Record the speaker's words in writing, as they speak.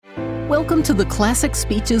Welcome to the Classic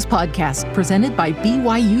Speeches podcast presented by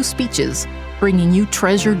BYU Speeches, bringing you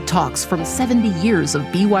treasured talks from 70 years of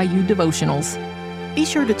BYU devotionals. Be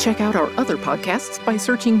sure to check out our other podcasts by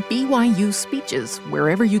searching BYU Speeches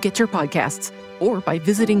wherever you get your podcasts, or by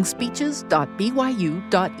visiting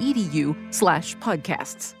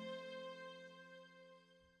speeches.byu.edu/podcasts.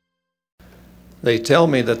 They tell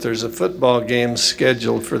me that there's a football game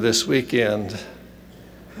scheduled for this weekend.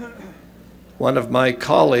 One of my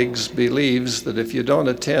colleagues believes that if you don't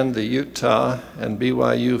attend the Utah and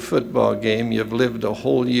BYU football game, you've lived a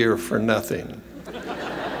whole year for nothing.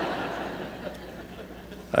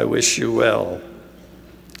 I wish you well.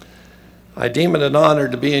 I deem it an honor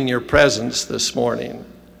to be in your presence this morning.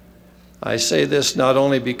 I say this not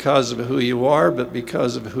only because of who you are, but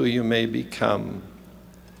because of who you may become.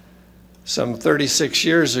 Some 36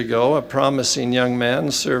 years ago, a promising young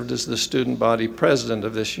man served as the student body president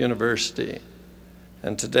of this university.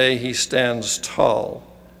 And today he stands tall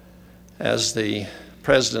as the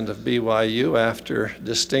president of BYU after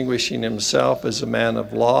distinguishing himself as a man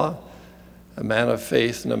of law, a man of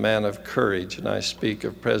faith, and a man of courage. And I speak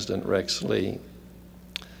of President Rex Lee,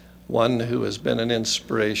 one who has been an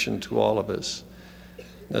inspiration to all of us.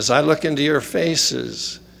 As I look into your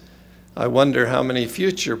faces, I wonder how many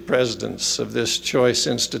future presidents of this choice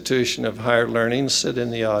institution of higher learning sit in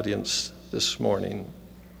the audience this morning.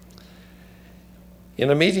 In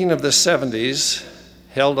a meeting of the 70s,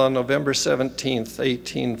 held on November 17th,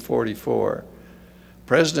 1844,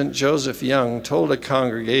 President Joseph Young told a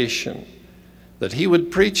congregation that he would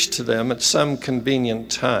preach to them at some convenient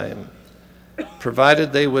time,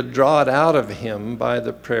 provided they would draw it out of him by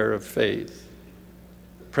the prayer of faith.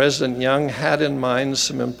 President Young had in mind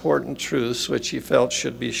some important truths which he felt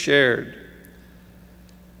should be shared.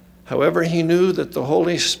 However, he knew that the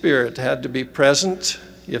Holy Spirit had to be present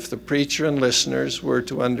if the preacher and listeners were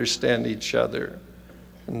to understand each other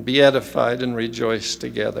and be edified and rejoice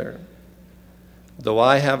together. Though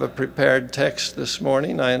I have a prepared text this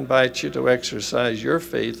morning, I invite you to exercise your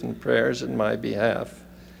faith and prayers in my behalf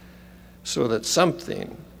so that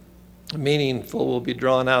something meaningful will be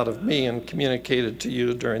drawn out of me and communicated to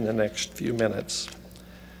you during the next few minutes.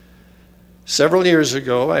 Several years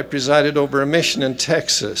ago, I presided over a mission in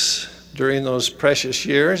Texas. During those precious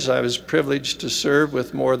years, I was privileged to serve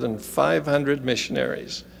with more than 500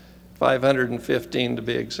 missionaries, 515 to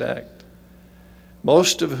be exact,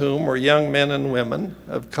 most of whom were young men and women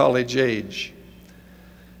of college age.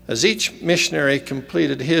 As each missionary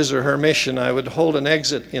completed his or her mission, I would hold an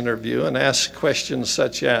exit interview and ask questions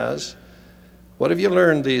such as, what have you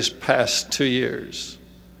learned these past 2 years?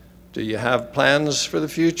 Do you have plans for the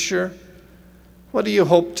future? What do you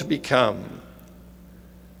hope to become?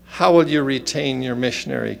 How will you retain your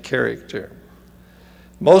missionary character?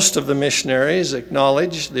 Most of the missionaries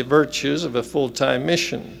acknowledged the virtues of a full-time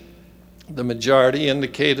mission. The majority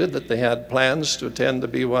indicated that they had plans to attend the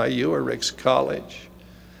BYU or Ricks College.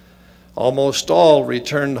 Almost all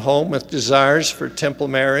returned home with desires for temple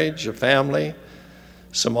marriage, a family,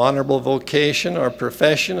 some honorable vocation or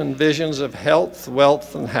profession, and visions of health,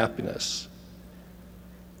 wealth, and happiness.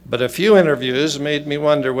 But a few interviews made me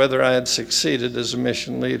wonder whether I had succeeded as a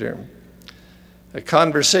mission leader. A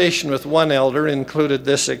conversation with one elder included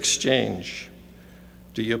this exchange.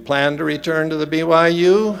 Do you plan to return to the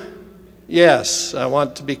BYU? Yes, I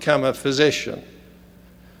want to become a physician.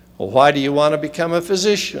 Well, why do you want to become a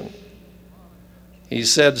physician? He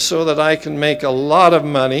said, so that I can make a lot of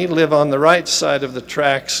money, live on the right side of the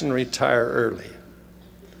tracks, and retire early.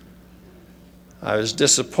 I was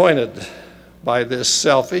disappointed by this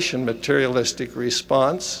selfish and materialistic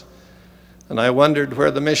response, and I wondered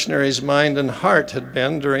where the missionary's mind and heart had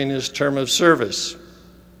been during his term of service.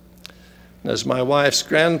 As my wife's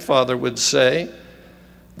grandfather would say,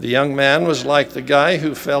 the young man was like the guy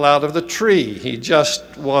who fell out of the tree. He just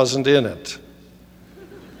wasn't in it,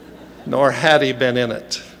 nor had he been in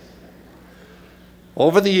it.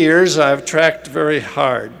 Over the years, I've tried very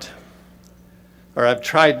hard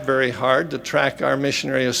to track our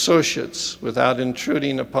missionary associates without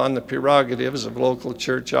intruding upon the prerogatives of local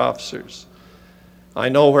church officers. I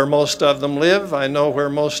know where most of them live. I know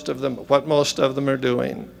what most of them are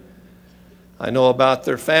doing. I know about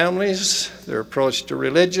their families, their approach to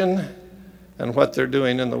religion, and what they're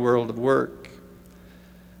doing in the world of work.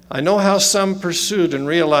 I know how some pursued and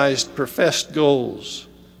realized professed goals.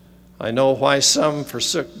 I know why some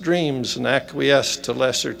forsook dreams and acquiesced to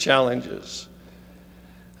lesser challenges.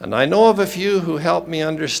 And I know of a few who helped me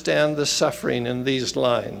understand the suffering in these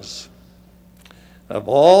lines. Of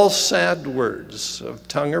all sad words of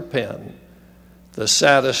tongue or pen, the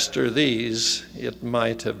saddest are these, it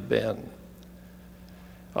might have been.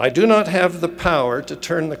 I do not have the power to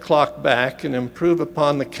turn the clock back and improve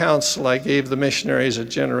upon the counsel I gave the missionaries a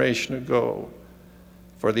generation ago,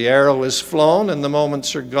 for the arrow is flown and the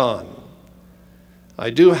moments are gone.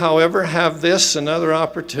 I do, however, have this and other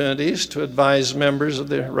opportunities to advise members of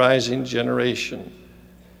the rising generation,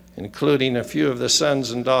 including a few of the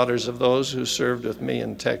sons and daughters of those who served with me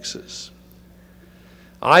in Texas.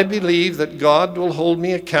 I believe that God will hold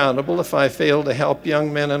me accountable if I fail to help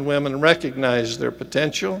young men and women recognize their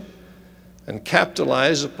potential and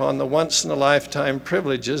capitalize upon the once-in-a-lifetime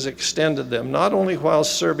privileges extended them, not only while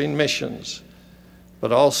serving missions,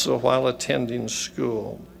 but also while attending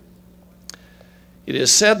school. It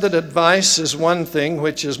is said that advice is one thing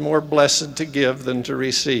which is more blessed to give than to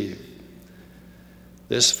receive.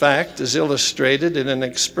 This fact is illustrated in an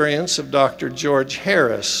experience of Dr. George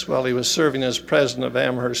Harris while he was serving as president of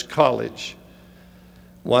Amherst College.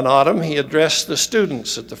 One autumn, he addressed the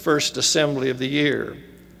students at the first assembly of the year.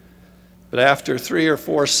 But after 3 or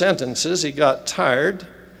 4 sentences, he got tired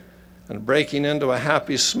and, breaking into a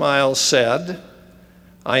happy smile, said,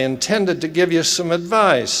 "I intended to give you some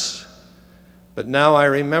advice, but now I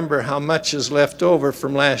remember how much is left over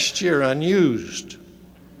from last year unused."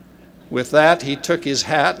 With that, he took his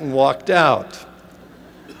hat and walked out.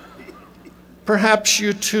 Perhaps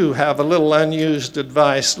you too have a little unused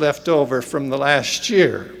advice left over from the last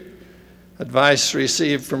year, advice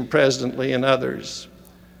received from President Lee and others.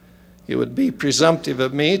 It would be presumptive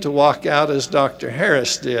of me to walk out as Dr.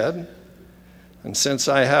 Harris did, and since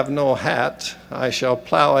I have no hat, I shall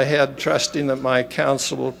plow ahead trusting that my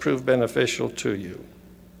counsel will prove beneficial to you.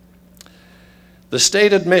 The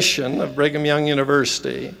stated mission of Brigham Young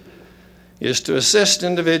University is to assist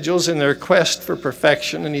individuals in their quest for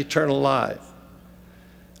perfection and eternal life.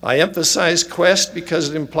 I emphasize quest because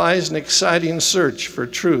it implies an exciting search for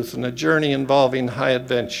truth and a journey involving high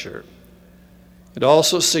adventure. It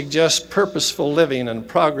also suggests purposeful living and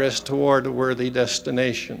progress toward a worthy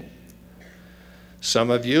destination. Some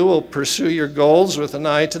of you will pursue your goals with an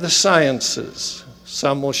eye to the sciences.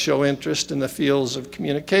 Some will show interest in the fields of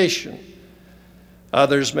communication.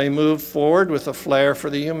 Others may move forward with a flair for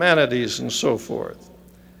the humanities and so forth.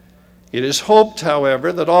 It is hoped,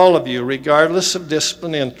 however, that all of you, regardless of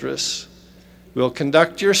discipline interests, will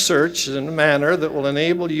conduct your search in a manner that will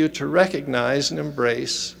enable you to recognize and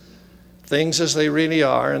embrace things as they really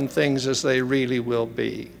are and things as they really will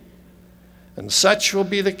be. And such will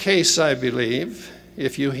be the case, I believe,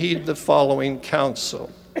 if you heed the following counsel.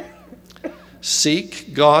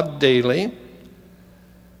 Seek God daily.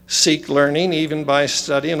 Seek learning, even by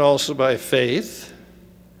study and also by faith.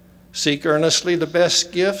 Seek earnestly the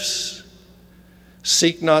best gifts.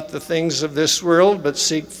 Seek not the things of this world, but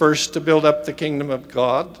seek first to build up the kingdom of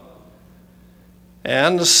God.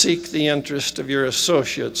 And seek the interest of your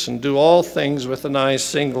associates, and do all things with an eye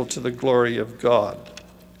single to the glory of God.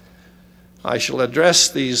 I shall address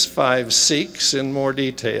these 5 seeks in more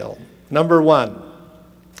detail. Number 1,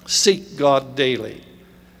 seek God daily.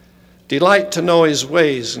 Delight to know his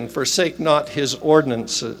ways and forsake not his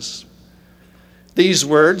ordinances. These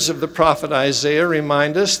words of the prophet Isaiah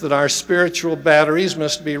remind us that our spiritual batteries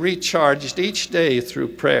must be recharged each day through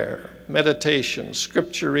prayer, meditation,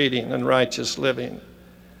 scripture reading, and righteous living.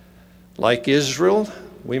 Like Israel,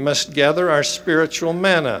 we must gather our spiritual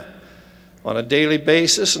manna on a daily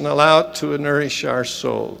basis and allow it to nourish our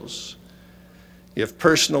souls. If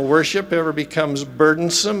personal worship ever becomes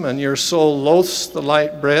burdensome and your soul loathes the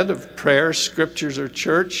light bread of prayer, scriptures, or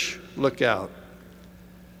church, look out.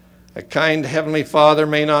 A kind Heavenly Father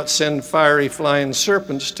may not send fiery flying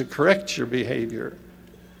serpents to correct your behavior,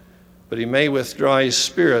 but he may withdraw his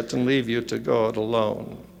spirit and leave you to go it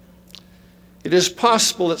alone. It is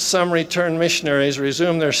possible that some returned missionaries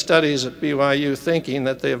resume their studies at BYU thinking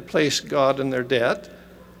that they have placed God in their debt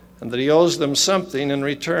and that he owes them something in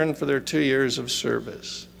return for their 2 years of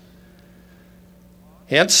service.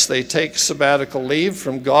 Hence, they take sabbatical leave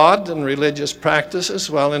from God and religious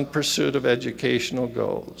practices while in pursuit of educational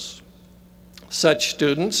goals. Such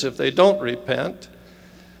students, if they don't repent,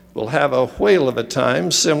 will have a whale of a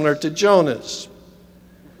time similar to Jonah's.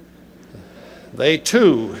 They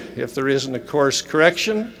too, if there isn't a course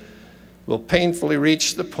correction, will painfully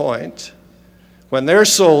reach the point when their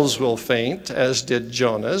souls will faint, as did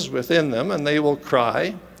Jonah's, within them, and they will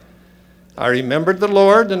cry, I remembered the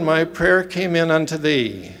Lord, and my prayer came in unto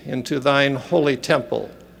thee, into thine holy temple.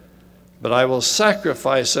 But I will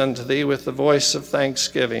sacrifice unto thee with the voice of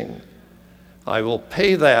thanksgiving. I will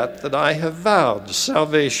pay that I have vowed.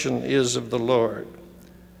 Salvation is of the Lord.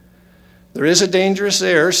 There is a dangerous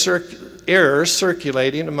error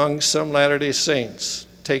circulating among some Latter-day Saints,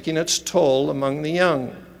 taking its toll among the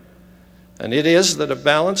young. and it is that a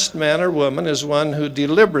balanced man or woman is one who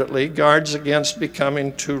deliberately guards against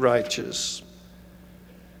becoming too righteous.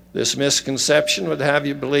 This misconception would have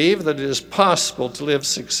you believe that it is possible to live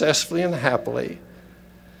successfully and happily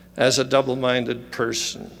as a double-minded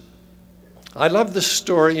person. I love the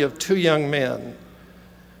story of two young men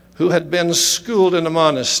who had been schooled in a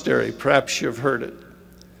monastery. Perhaps you've heard it.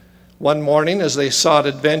 One morning, as they sought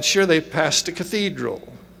adventure, they passed a cathedral.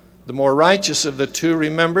 The more righteous of the two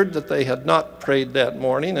remembered that they had not prayed that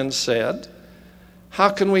morning and said, "How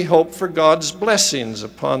can we hope for God's blessings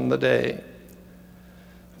upon the day?"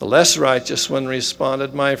 The less righteous one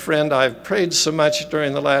responded, "My friend, I've prayed so much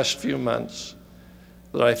during the last few months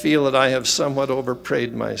that I feel that I have somewhat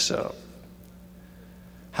overprayed myself."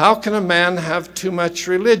 "How can a man have too much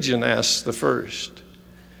religion?" asked the first.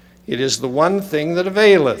 "It is the one thing that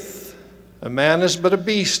availeth. A man is but a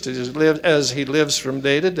beast as he lives from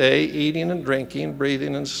day to day, eating and drinking,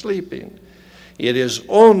 breathing and sleeping. It is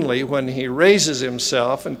only when he raises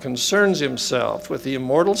himself and concerns himself with the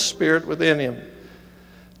immortal spirit within him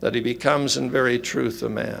that he becomes in very truth a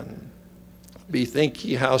man. Bethink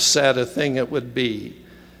ye how sad a thing it would be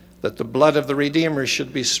that the blood of the Redeemer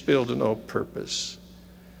should be spilled to no purpose."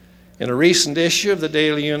 In a recent issue of the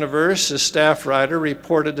Daily Universe, a staff writer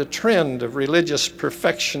reported a trend of religious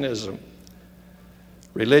perfectionism.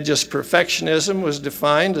 Religious perfectionism was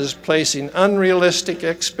defined as placing unrealistic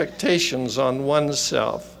expectations on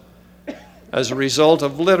oneself as a result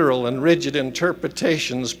of literal and rigid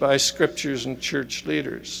interpretations by scriptures and church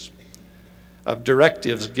leaders, of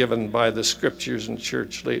directives given by the scriptures and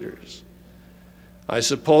church leaders. I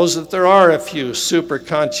suppose that there are a few super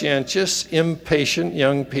conscientious, impatient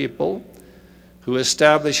young people who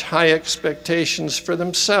establish high expectations for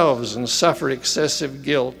themselves and suffer excessive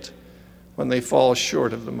guilt when they fall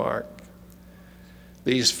short of the mark.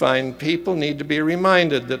 These fine people need to be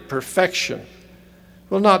reminded that perfection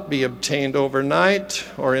will not be obtained overnight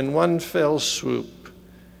or in one fell swoop.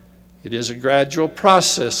 It is a gradual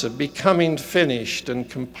process of becoming finished and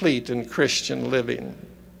complete in Christian living.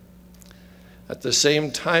 At the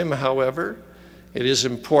same time, however, it is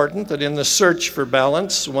important that in the search for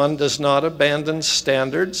balance, one does not abandon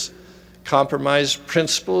standards, compromise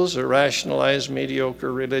principles, or rationalize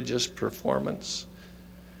mediocre religious performance.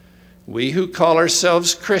 We who call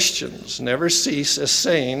ourselves Christians never cease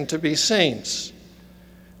essaying to be saints.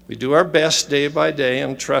 We do our best day by day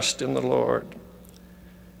and trust in the Lord.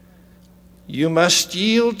 You must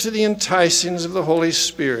yield to the enticings of the Holy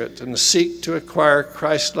Spirit and seek to acquire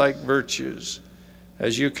Christ-like virtues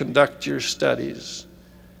as you conduct your studies.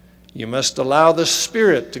 You must allow the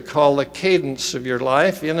Spirit to call the cadence of your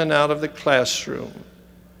life in and out of the classroom.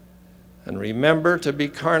 And remember, to be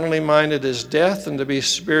carnally minded is death, and to be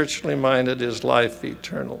spiritually minded is life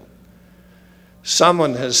eternal.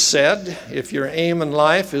 Someone has said, if your aim in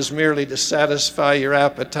life is merely to satisfy your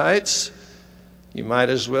appetites, you might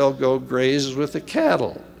as well go graze with the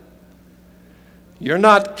cattle. You're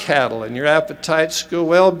not cattle, and your appetites go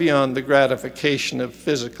well beyond the gratification of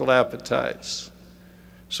physical appetites.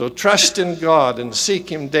 So trust in God and seek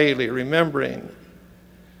Him daily, remembering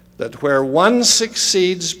that where one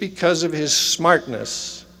succeeds because of his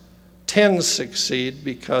smartness, 10 succeed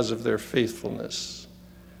because of their faithfulness.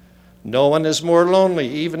 No one is more lonely,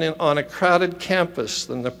 even on a crowded campus,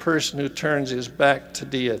 than the person who turns his back to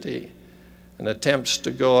deity and attempts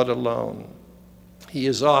to go it alone. He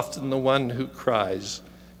is often the one who cries,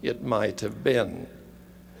 "It might have been."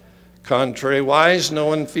 Contrariwise, no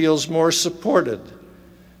one feels more supported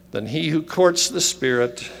than he who courts the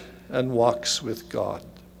Spirit and walks with God.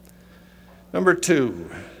 Number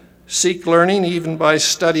 2, seek learning even by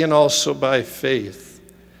study and also by faith.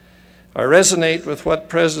 I resonate with what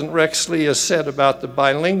President Rex Lee has said about the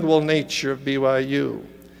bilingual nature of BYU,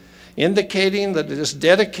 indicating that it is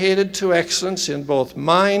dedicated to excellence in both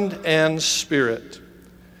mind and spirit.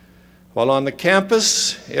 While on the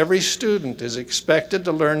campus, every student is expected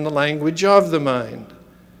to learn the language of the mind,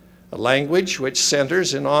 a language which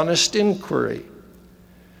centers in honest inquiry.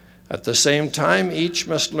 At the same time, each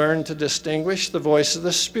must learn to distinguish the voice of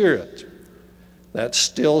the Spirit, that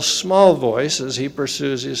still small voice, as he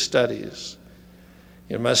pursues his studies.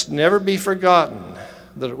 It must never be forgotten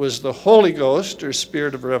that it was the Holy Ghost, or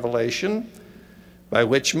Spirit of revelation, by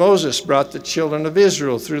which Moses brought the children of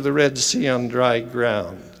Israel through the Red Sea on dry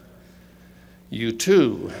ground. You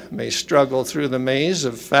too may struggle through the maze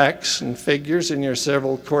of facts and figures in your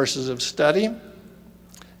several courses of study,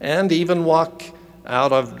 and even walk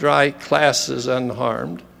out of dry classes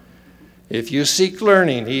unharmed, if you seek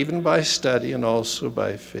learning even by study and also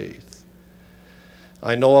by faith.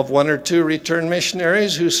 I know of one or two returned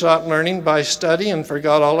missionaries who sought learning by study and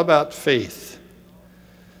forgot all about faith.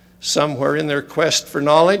 Somewhere in their quest for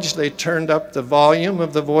knowledge, they turned up the volume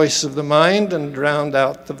of the voice of the mind and drowned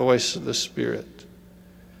out the voice of the Spirit.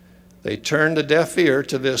 They turned a deaf ear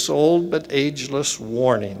to this old but ageless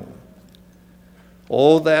warning.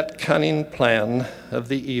 Oh, that cunning plan of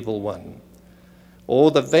the evil one. Oh,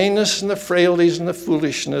 the vainness and the frailties and the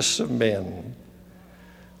foolishness of men.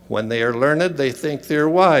 When they are learned, they think they are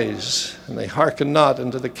wise, and they hearken not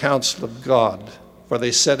unto the counsel of God, for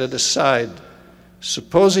they set it aside,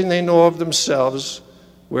 supposing they know of themselves,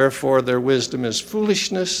 wherefore their wisdom is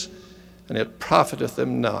foolishness, and it profiteth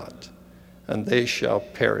them not, and they shall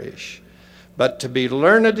perish. But to be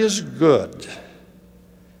learned is good,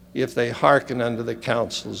 if they hearken unto the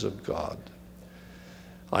counsels of God.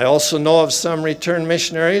 I also know of some returned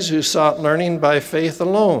missionaries who sought learning by faith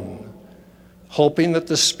alone, hoping that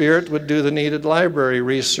the Spirit would do the needed library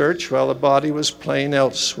research while the body was playing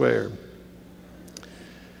elsewhere.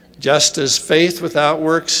 Just as faith without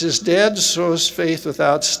works is dead, so is faith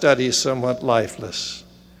without study somewhat lifeless.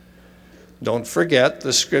 Don't forget,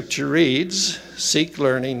 the Scripture reads, seek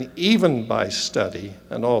learning even by study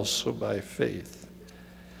and also by faith.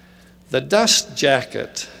 The dust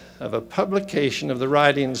jacket of a publication of the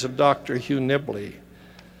writings of Dr. Hugh Nibley,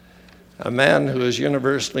 a man who is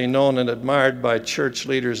universally known and admired by church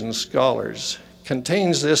leaders and scholars,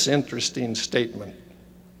 contains this interesting statement.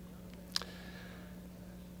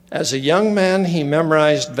 As a young man, he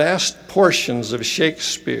memorized vast portions of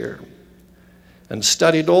Shakespeare and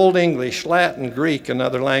studied Old English, Latin, Greek, and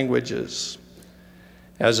other languages.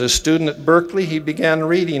 As a student at Berkeley, he began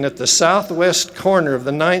reading at the southwest corner of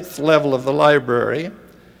the 9th level of the library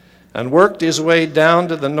and worked his way down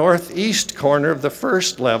to the northeast corner of the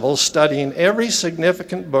 1st level, studying every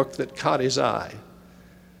significant book that caught his eye.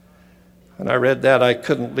 When I read that, I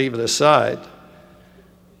couldn't leave it aside.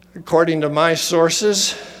 According to my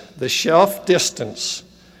sources, the shelf distance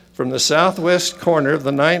from the southwest corner of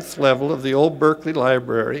the 9th level of the old Berkeley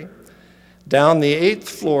Library down the 8th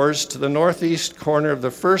floors to the northeast corner of the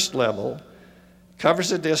 1st level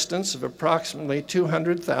covers a distance of approximately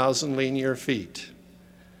 200,000 linear feet,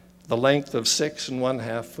 the length of 6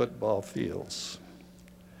 1/2 football fields.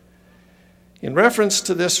 In reference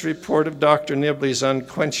to this report of Dr. Nibley's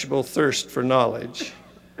unquenchable thirst for knowledge,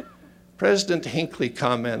 President Hinckley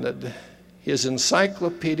commented, his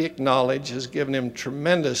encyclopedic knowledge has given him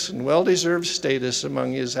tremendous and well-deserved status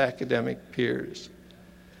among his academic peers.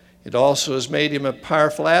 It also has made him a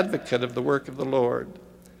powerful advocate of the work of the Lord.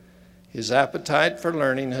 His appetite for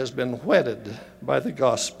learning has been whetted by the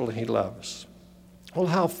gospel he loves. Well,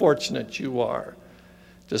 how fortunate you are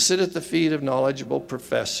to sit at the feet of knowledgeable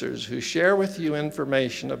professors who share with you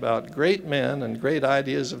information about great men and great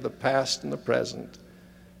ideas of the past and the present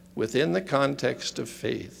within the context of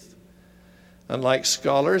faith. Unlike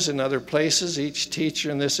scholars in other places, each teacher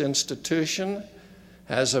in this institution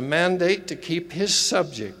has a mandate to keep his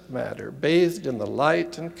subject matter bathed in the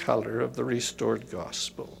light and color of the restored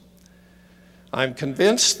gospel. I'm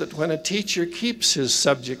convinced that when a teacher keeps his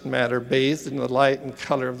subject matter bathed in the light and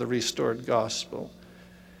color of the restored gospel,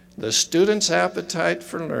 the student's appetite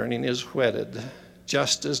for learning is whetted,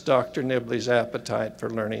 just as Dr. Nibley's appetite for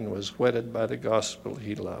learning was whetted by the gospel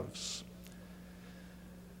he loves.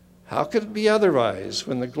 How could it be otherwise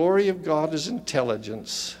when the glory of God is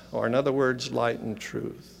intelligence, or in other words, light and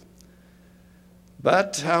truth?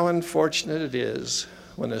 But how unfortunate it is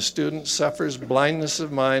when a student suffers blindness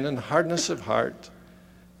of mind and hardness of heart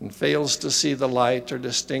and fails to see the light or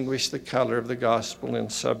distinguish the color of the gospel in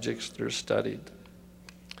subjects that are studied.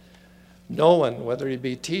 No one, whether he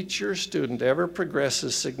be teacher or student, ever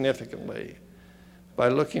progresses significantly by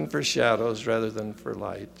looking for shadows rather than for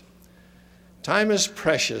light. Time is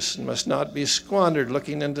precious and must not be squandered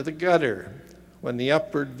looking into the gutter when the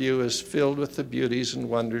upward view is filled with the beauties and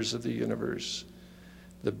wonders of the universe,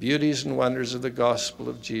 the beauties and wonders of the gospel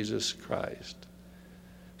of Jesus Christ.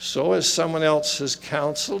 So, as someone else has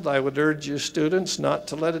counseled, I would urge you students not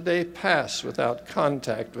to let a day pass without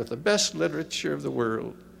contact with the best literature of the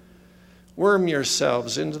world. Worm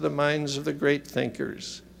yourselves into the minds of the great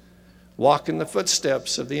thinkers. Walk in the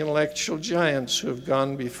footsteps of the intellectual giants who have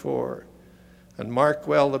gone before. And mark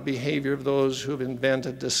well the behavior of those who have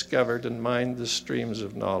invented, discovered, and mined the streams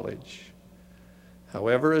of knowledge.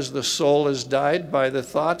 However, as the soul is dyed by the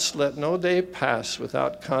thoughts, let no day pass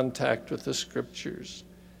without contact with the Scriptures.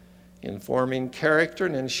 In forming character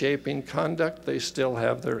and in shaping conduct, they still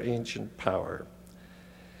have their ancient power.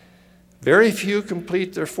 Very few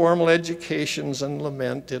complete their formal educations and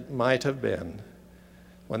lament it might have been.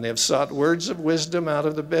 when they have sought words of wisdom out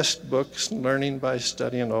of the best books, learning by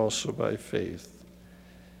study and also by faith.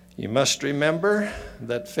 You must remember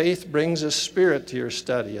that faith brings a spirit to your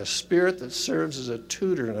study, a spirit that serves as a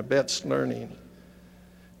tutor and abets learning.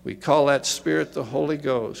 We call that spirit the Holy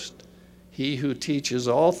Ghost, he who teaches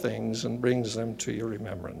all things and brings them to your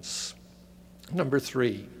remembrance. Number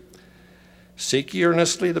 3, seek ye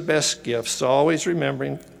earnestly the best gifts, always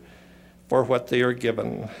remembering for what they are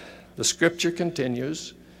given. The scripture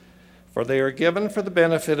continues, for they are given for the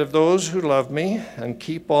benefit of those who love me and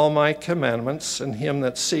keep all my commandments, and him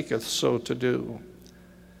that seeketh so to do.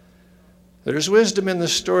 There's wisdom in the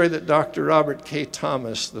story that Dr. Robert K.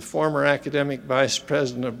 Thomas, the former academic vice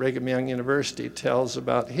president of Brigham Young University, tells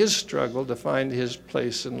about his struggle to find his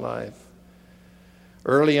place in life.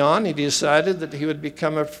 Early on, he decided that he would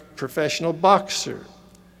become a professional boxer.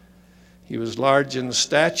 He was large in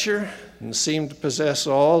stature and seemed to possess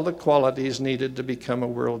all the qualities needed to become a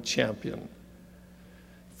world champion.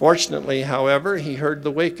 Fortunately, however, he heard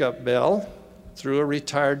the wake-up bell through a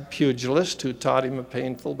retired pugilist who taught him a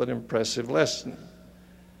painful but impressive lesson.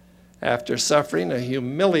 After suffering a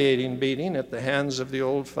humiliating beating at the hands of the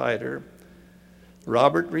old fighter,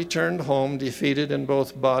 Robert returned home defeated in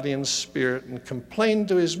both body and spirit and complained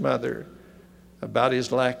to his mother about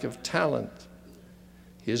his lack of talent.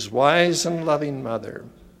 His wise and loving mother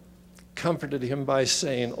comforted him by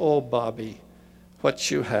saying, "Oh, Bobby,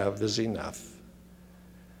 what you have is enough."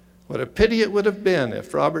 What a pity it would have been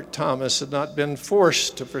if Robert Thomas had not been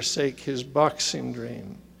forced to forsake his boxing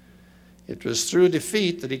dream. It was through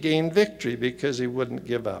defeat that he gained victory because he wouldn't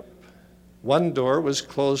give up. One door was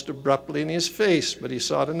closed abruptly in his face, but he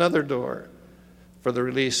sought another door for the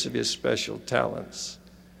release of his special talents.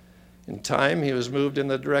 In time, he was moved in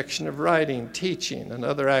the direction of writing, teaching, and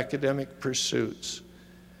other academic pursuits,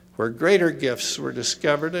 where greater gifts were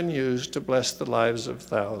discovered and used to bless the lives of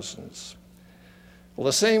thousands. Well,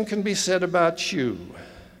 the same can be said about you.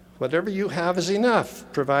 Whatever you have is enough,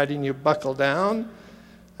 providing you buckle down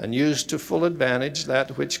and use to full advantage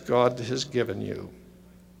that which God has given you.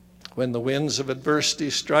 When the winds of adversity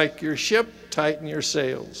strike your ship, tighten your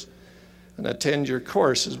sails and attend your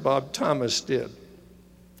course as Bob Thomas did,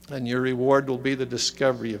 and your reward will be the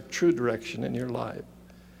discovery of true direction in your life.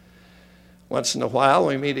 Once in a while,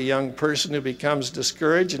 we meet a young person who becomes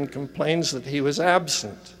discouraged and complains that he was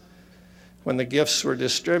absent when the gifts were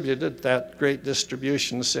distributed at that great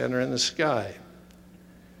distribution center in the sky.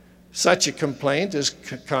 Such a complaint is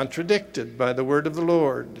contradicted by the word of the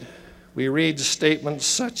Lord. We read statements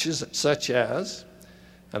such as,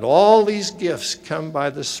 and all these gifts come by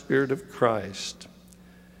the Spirit of Christ,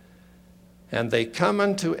 and they come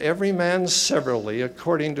unto every man severally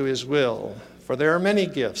according to his will. For there are many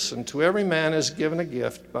gifts, and to every man is given a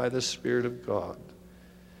gift by the Spirit of God.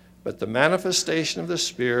 But the manifestation of the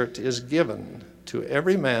Spirit is given to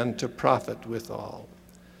every man to profit withal.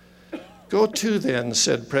 Go to then,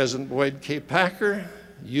 said President Boyd K. Packer,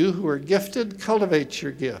 you who are gifted, cultivate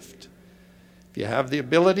your gift. If you have the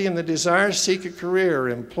ability and the desire, seek a career,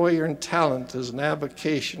 employ your talent as an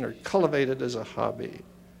avocation, or cultivate it as a hobby.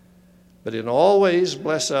 But in all ways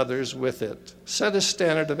bless others with it. Set a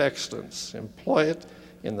standard of excellence. Employ it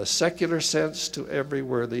in the secular sense to every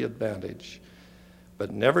worthy advantage.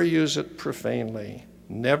 But never use it profanely.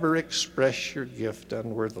 Never express your gift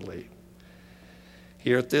unworthily.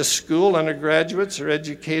 Here at this school, undergraduates are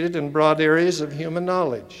educated in broad areas of human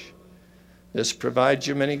knowledge. This provides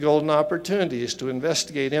you many golden opportunities to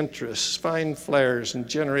investigate interests, find flares, and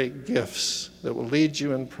generate gifts that will lead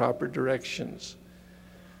you in proper directions.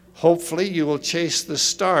 Hopefully, you will chase the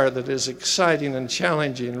star that is exciting and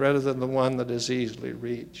challenging rather than the one that is easily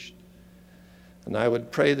reached. And I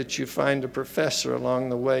would pray that you find a professor along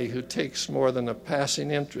the way who takes more than a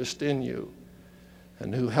passing interest in you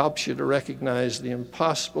and who helps you to recognize the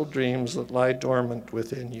impossible dreams that lie dormant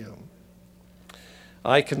within you.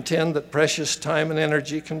 I contend that precious time and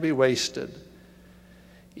energy can be wasted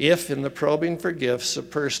if, in the probing for gifts, a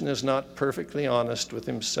person is not perfectly honest with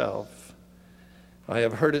himself. I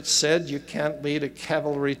have heard it said you can't lead a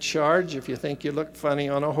cavalry charge if you think you look funny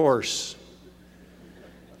on a horse.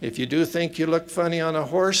 If you do think you look funny on a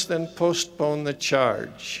horse, then postpone the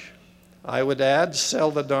charge. I would add, sell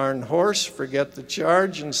the darn horse, forget the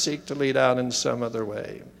charge, and seek to lead out in some other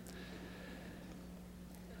way.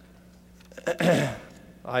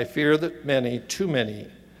 I fear that many, too many,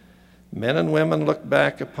 men and women look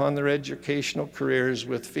back upon their educational careers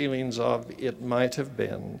with feelings of it might have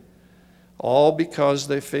been, all because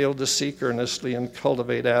they failed to seek earnestly and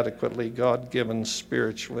cultivate adequately God-given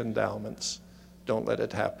spiritual endowments. Don't let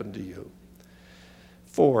it happen to you.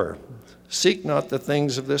 4, seek not the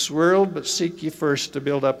things of this world, but seek ye first to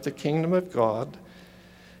build up the kingdom of God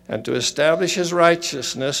and to establish his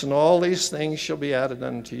righteousness, and all these things shall be added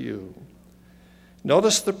unto you.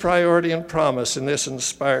 Notice the priority and promise in this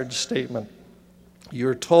inspired statement.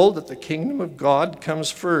 You're told that the kingdom of God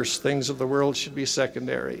comes first. Things of the world should be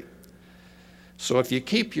secondary. So if you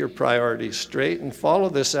keep your priorities straight and follow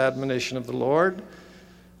this admonition of the Lord,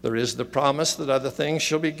 there is the promise that other things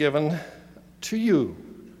shall be given to you.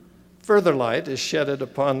 Further light is shedded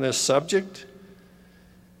upon this subject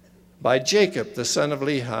by Jacob, the son of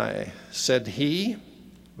Lehi. Said he,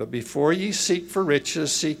 but before ye seek for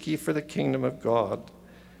riches, seek ye for the kingdom of God.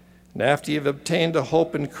 And after ye have obtained a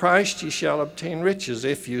hope in Christ, ye shall obtain riches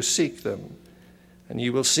if you seek them. And ye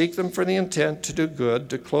will seek them for the intent to do good,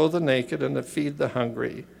 to clothe the naked, and to feed the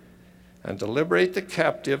hungry, and to liberate the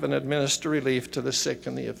captive, and administer relief to the sick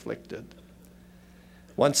and the afflicted.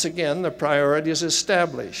 Once again, the priority is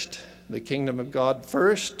established. The kingdom of God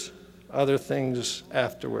first, other things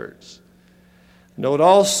afterwards. Note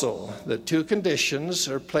also that 2 conditions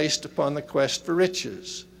are placed upon the quest for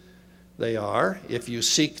riches. They are, if you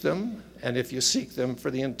seek them, and if you seek them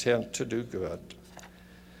for the intent to do good.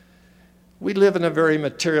 We live in a very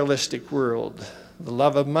materialistic world. The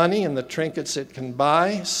love of money and the trinkets it can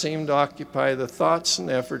buy seem to occupy the thoughts and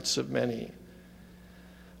efforts of many.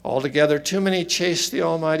 Altogether, too many chase the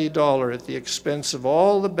almighty dollar at the expense of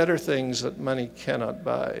all the better things that money cannot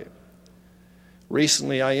buy.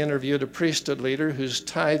 Recently, I interviewed a priesthood leader whose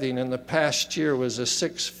tithing in the past year was a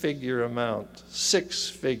 6-figure amount. 6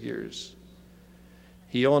 figures.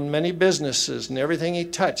 He owned many businesses, and everything he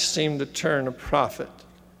touched seemed to turn a profit.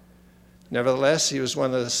 Nevertheless, he was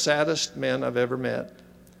one of the saddest men I've ever met.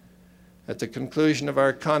 At the conclusion of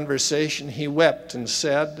our conversation, he wept and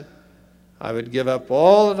said, I would give up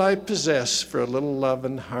all that I possess for a little love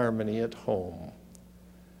and harmony at home.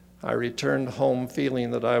 I returned home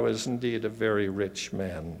feeling that I was indeed a very rich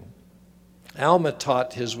man. Alma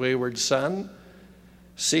taught his wayward son,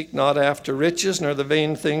 seek not after riches nor the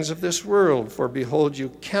vain things of this world, for behold, you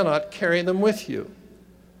cannot carry them with you.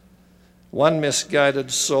 One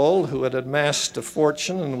misguided soul who had amassed a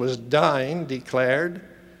fortune and was dying declared,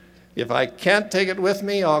 if I can't take it with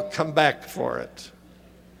me, I'll come back for it.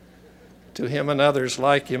 To him and others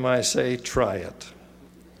like him, I say, try it.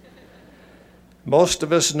 Most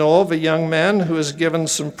of us know of a young man who was given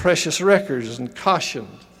some precious records and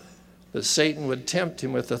cautioned that Satan would tempt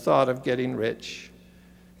him with the thought of getting rich.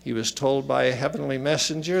 He was told by a heavenly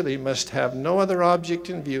messenger that he must have no other object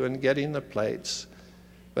in view in getting the plates,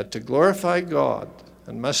 but to glorify God,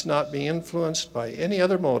 and must not be influenced by any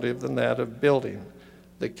other motive than that of building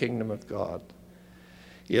the kingdom of God.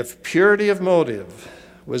 If purity of motive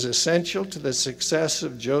was essential to the success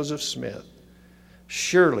of Joseph Smith,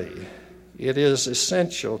 surely it is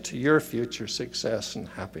essential to your future success and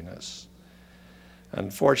happiness.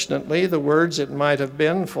 Unfortunately, the words it might have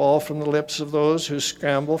been fall from the lips of those who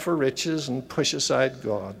scramble for riches and push aside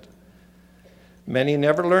God. Many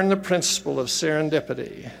never learn the principle of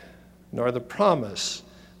serendipity, nor the promise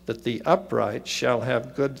that the upright shall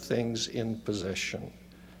have good things in possession.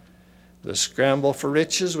 The scramble for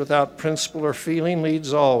riches without principle or feeling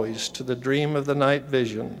leads always to the dream of the night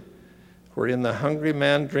vision, wherein the hungry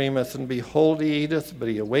man dreameth, and behold, he eateth, but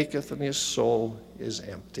he awaketh, and his soul is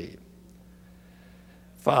empty.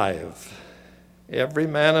 5, every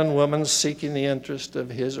man and woman seeking the interest of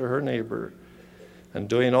his or her neighbor, and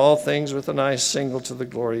doing all things with an eye single to the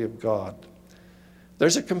glory of God.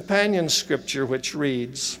 There's a companion scripture which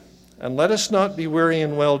reads, and let us not be weary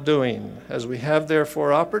in well-doing, as we have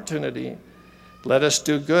therefore opportunity. Let us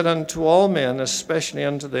do good unto all men, especially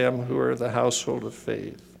unto them who are the household of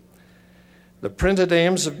faith. The printed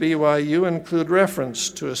aims of BYU include reference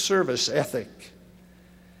to a service ethic.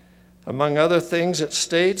 Among other things, it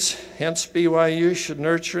states, hence BYU should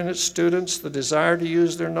nurture in its students the desire to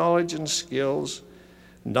use their knowledge and skills,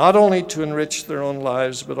 not only to enrich their own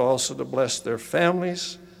lives, but also to bless their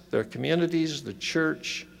families, their communities, the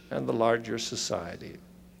church, and the larger society.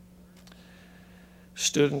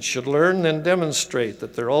 Students should learn and demonstrate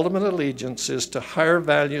that their ultimate allegiance is to higher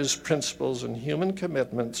values, principles, and human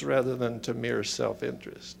commitments rather than to mere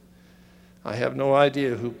self-interest. I have no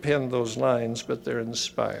idea who penned those lines, but they're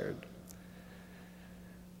inspired.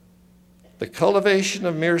 The cultivation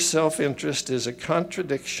of mere self-interest is a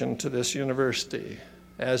contradiction to this university,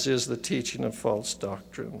 as is the teaching of false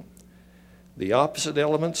doctrine. The opposite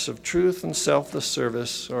elements of truth and selfless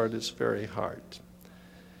service are at its very heart.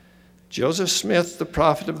 Joseph Smith, the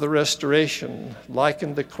prophet of the Restoration,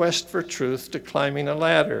 likened the quest for truth to climbing a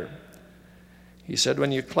ladder. He said,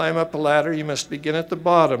 when you climb up a ladder, you must begin at the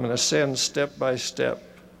bottom and ascend step by step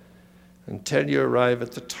until you arrive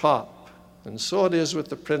at the top. And so it is with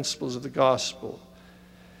the principles of the gospel.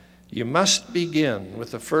 You must begin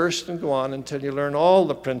with the first and go on until you learn all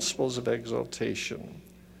the principles of exaltation.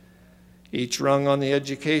 Each rung on the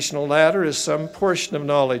educational ladder is some portion of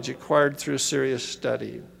knowledge acquired through serious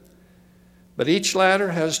study. But each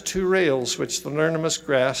ladder has two rails which the learner must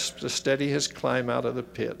grasp to steady his climb out of the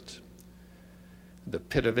pit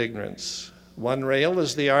of ignorance. One rail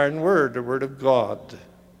is the iron word, the word of God.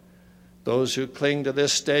 Those who cling to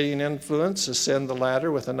this steadying influence ascend the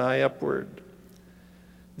ladder with an eye upward.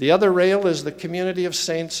 The other rail is the community of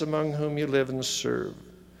saints among whom you live and serve.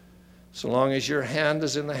 So long as your hand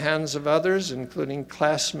is in the hands of others, including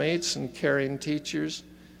classmates and caring teachers,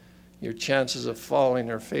 your chances of falling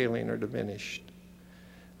or failing are diminished.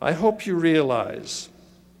 I hope you realize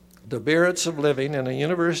the merits of living in a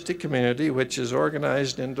university community which is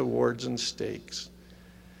organized into wards and stakes.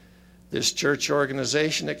 This church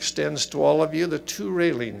organization extends to all of you the two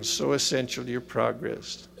railings so essential to your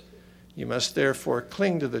progress. You must therefore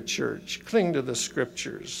cling to the church, cling to the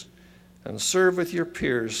scriptures, and serve with your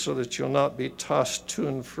peers so that you'll not be tossed to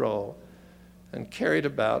and fro and carried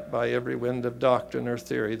about by every wind of doctrine or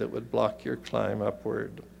theory that would block your climb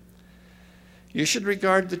upward. You should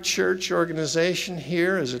regard the church organization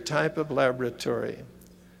here as a type of laboratory,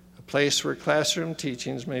 a place where classroom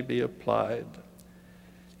teachings may be applied.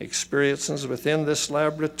 Experiences within this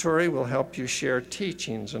laboratory will help you share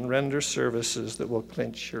teachings and render services that will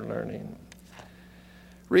clinch your learning.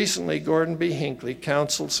 Recently, Gordon B. Hinckley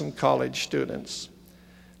counseled some college students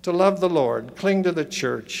to love the Lord, cling to the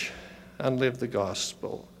church, and live the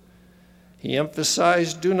gospel. He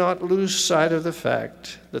emphasized, do not lose sight of the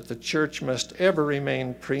fact that the church must ever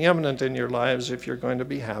remain preeminent in your lives if you're going to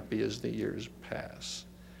be happy as the years pass.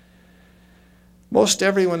 Most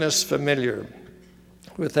everyone is familiar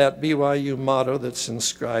with that BYU motto that's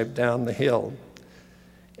inscribed down the hill.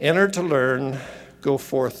 Enter to learn, go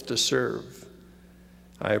forth to serve.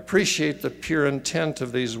 I appreciate the pure intent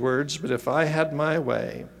of these words, but if I had my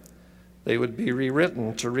way, they would be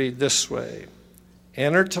rewritten to read this way.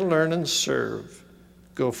 Enter to learn and serve,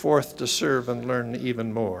 go forth to serve and learn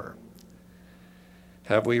even more.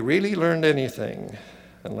 Have we really learned anything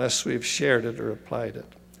unless we've shared it or applied it?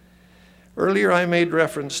 Earlier, I made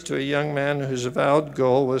reference to a young man whose avowed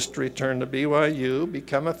goal was to return to BYU,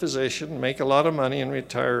 become a physician, make a lot of money, and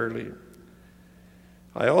retire early.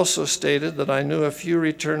 I also stated that I knew a few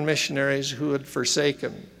returned missionaries who had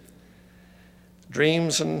forsaken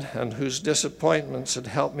dreams and whose disappointments had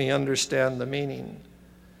helped me understand the meaning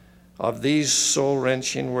of these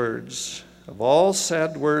soul-wrenching words. Of all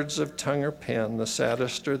sad words of tongue or pen, the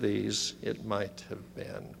saddest are these, it might have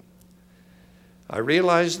been. I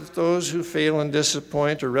realize that those who fail and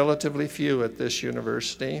disappoint are relatively few at this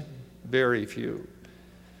university, very few.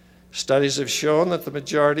 Studies have shown that the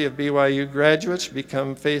majority of BYU graduates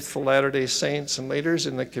become faithful Latter-day Saints and leaders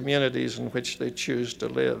in the communities in which they choose to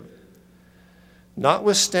live.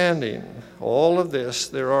 Notwithstanding all of this,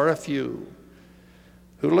 there are a few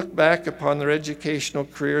who look back upon their educational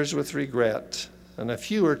careers with regret, and a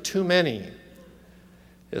few are too many,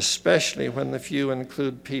 especially when the few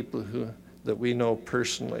include people that we know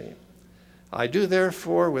personally. I do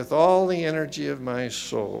therefore, with all the energy of my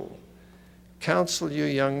soul, counsel you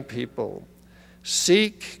young people,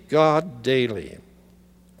 seek God daily.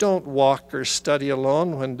 Don't walk or study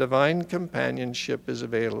alone when divine companionship is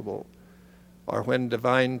available, or when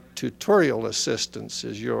divine tutorial assistance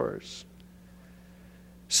is yours.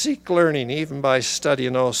 Seek learning even by study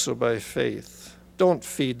and also by faith. Don't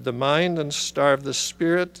feed the mind and starve the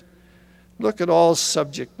spirit. Look at all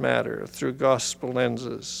subject matter through gospel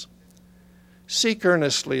lenses. Seek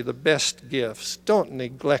earnestly the best gifts. Don't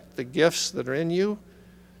neglect the gifts that are in you,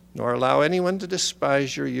 nor allow anyone to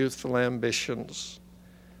despise your youthful ambitions.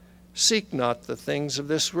 Seek not the things of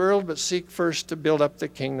this world, but seek first to build up the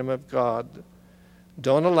kingdom of God.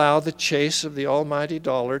 Don't allow the chase of the almighty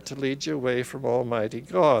dollar to lead you away from Almighty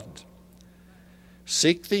God.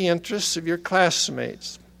 Seek the interests of your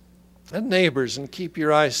classmates and neighbors and keep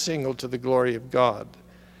your eyes single to the glory of God.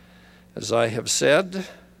 As I have said,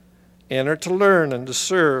 enter to learn and to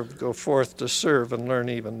serve, go forth to serve and learn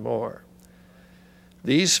even more.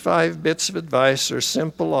 These 5 bits of advice are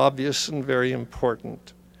simple, obvious, and very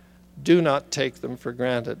important. Do not take them for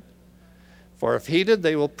granted. For if heeded,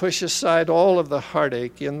 they will push aside all of the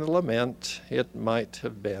heartache in the lament, it might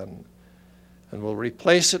have been, and will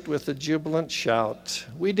replace it with the jubilant shout,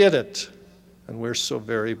 we did it, and we're so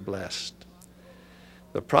very blessed.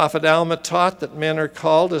 The prophet Alma taught that men are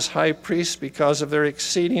called as high priests because of their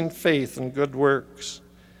exceeding faith and good works,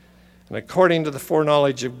 and according to the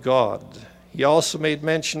foreknowledge of God. He also made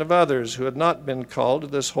mention of others who had not been called to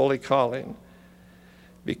this holy calling,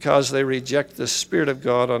 because they reject the Spirit of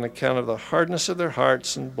God on account of the hardness of their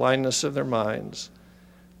hearts and blindness of their minds,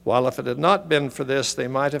 while if it had not been for this, they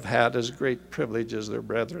might have had as great privilege as their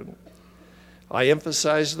brethren. I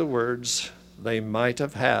emphasize the words, they might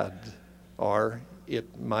have had, or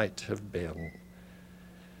it might have been.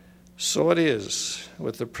 So it is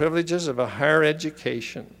with the privileges of a higher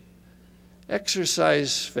education.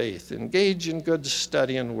 Exercise faith, engage in good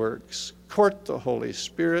study and works, court the Holy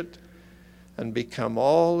Spirit, and become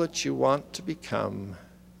all that you want to become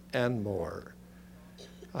and more.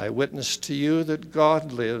 I witness to you that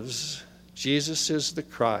God lives. Jesus is the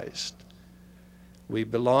Christ. We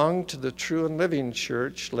belong to the true and living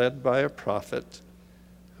church led by a prophet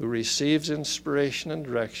who receives inspiration and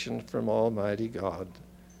direction from Almighty God.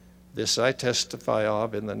 This I testify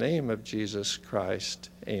of in the name of Jesus Christ.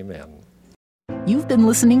 Amen. You've been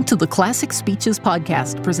listening to the Classic Speeches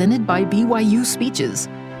podcast presented by BYU Speeches.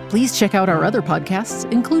 Please check out our other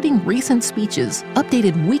podcasts, including recent speeches,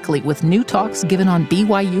 updated weekly with new talks given on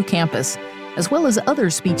BYU campus, as well as other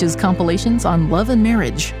speeches compilations on love and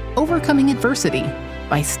marriage, overcoming adversity,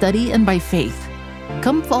 by study and by faith.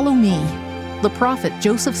 Come follow me, the prophet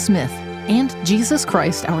Joseph Smith, and Jesus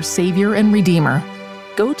Christ, our Savior and Redeemer.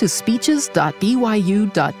 Go to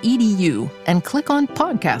speeches.byu.edu and click on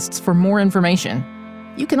podcasts for more information.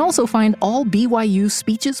 You can also find all BYU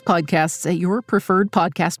Speeches podcasts at your preferred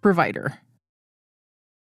podcast provider.